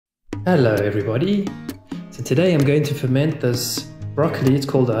Hello everybody. So today I'm going to ferment this broccoli. It's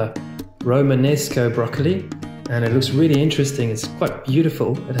called a Romanesco broccoli and it looks really interesting. It's quite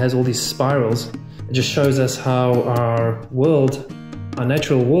beautiful. It has all these spirals. It just shows us how our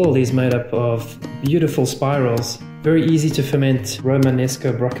natural world is made up of beautiful spirals. Very easy to ferment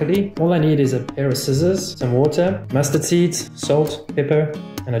Romanesco broccoli. All I need is a pair of scissors, some water, mustard seeds, salt, pepper,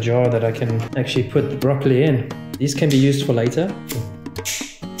 and a jar that I can actually put the broccoli in. These can be used for later.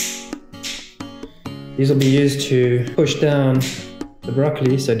 These will be used to push down the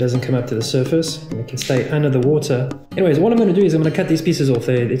broccoli so it doesn't come up to the surface and it can stay under the water. Anyways, what I'm going to do is I'm going to cut these pieces off.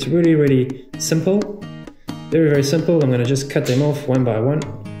 It's really, really simple. Very, very simple. I'm going to just cut them off one by one.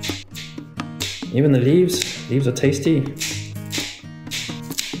 Even the leaves are tasty.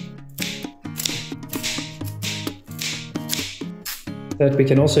 That we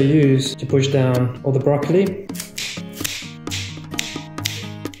can also use to push down all the broccoli.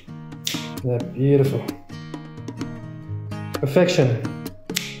 They're beautiful. Perfection.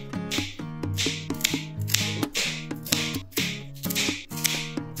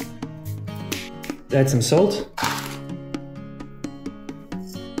 Add some salt.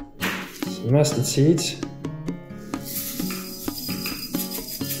 Some mustard seeds.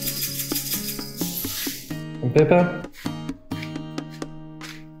 Some pepper.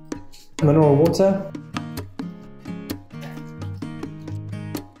 Mineral water.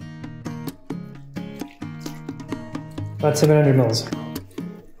 About 700 mils.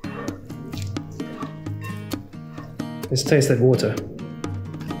 Let's taste that water.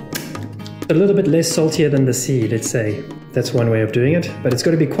 A little bit less saltier than the sea, let's say. That's one way of doing it, but it's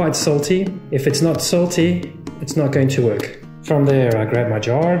got to be quite salty. If it's not salty, it's not going to work. From there, I grab my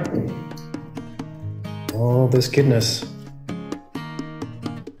jar. Oh, this goodness.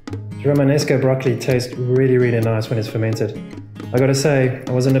 Romanesco broccoli tastes really, really nice when it's fermented. I gotta say,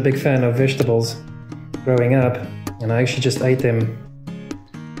 I wasn't a big fan of vegetables growing up, and I actually just ate them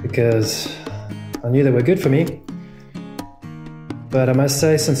because I knew they were good for me. But I must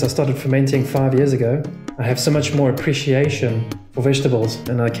say, since I started fermenting 5 years ago, I have so much more appreciation for vegetables,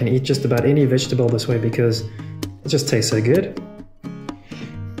 and I can eat just about any vegetable this way because it just tastes so good.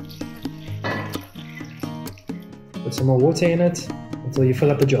 Put some more water in it until you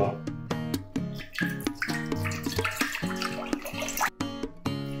fill up the jar.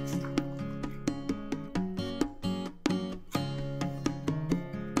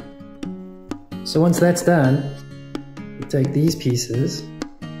 So once that's done, you take these pieces.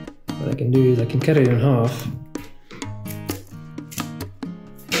 What I can do is I can cut it in half.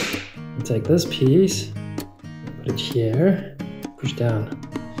 And take this piece, put it here, push down.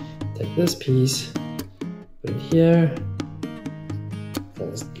 Take this piece, put it here.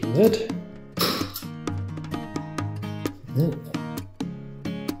 Close the lid.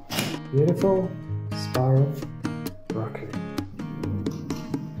 Beautiful spiral.